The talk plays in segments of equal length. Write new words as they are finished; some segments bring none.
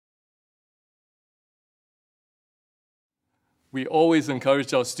We always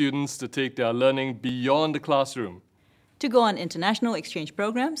encourage our students to take their learning beyond the classroom, to go on international exchange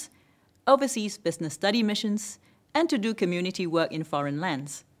programs, overseas business study missions, and to do community work in foreign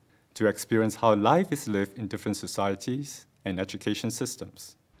lands. To experience how life is lived in different societies and education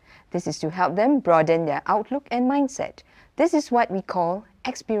systems. This is to help them broaden their outlook and mindset. This is what we call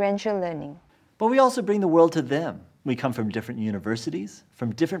experiential learning. But we also bring the world to them. We come from different universities,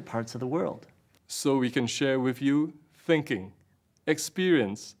 from different parts of the world. so we can share with you thinking,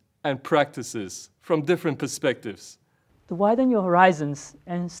 experience, and practices from different perspectives. To widen your horizons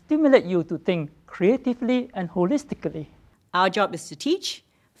and stimulate you to think creatively and holistically. Our job is to teach,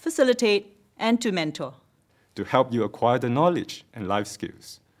 facilitate, and to mentor. To help you acquire the knowledge and life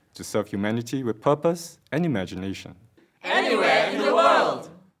skills, to serve humanity with purpose and imagination. Anywhere in the world!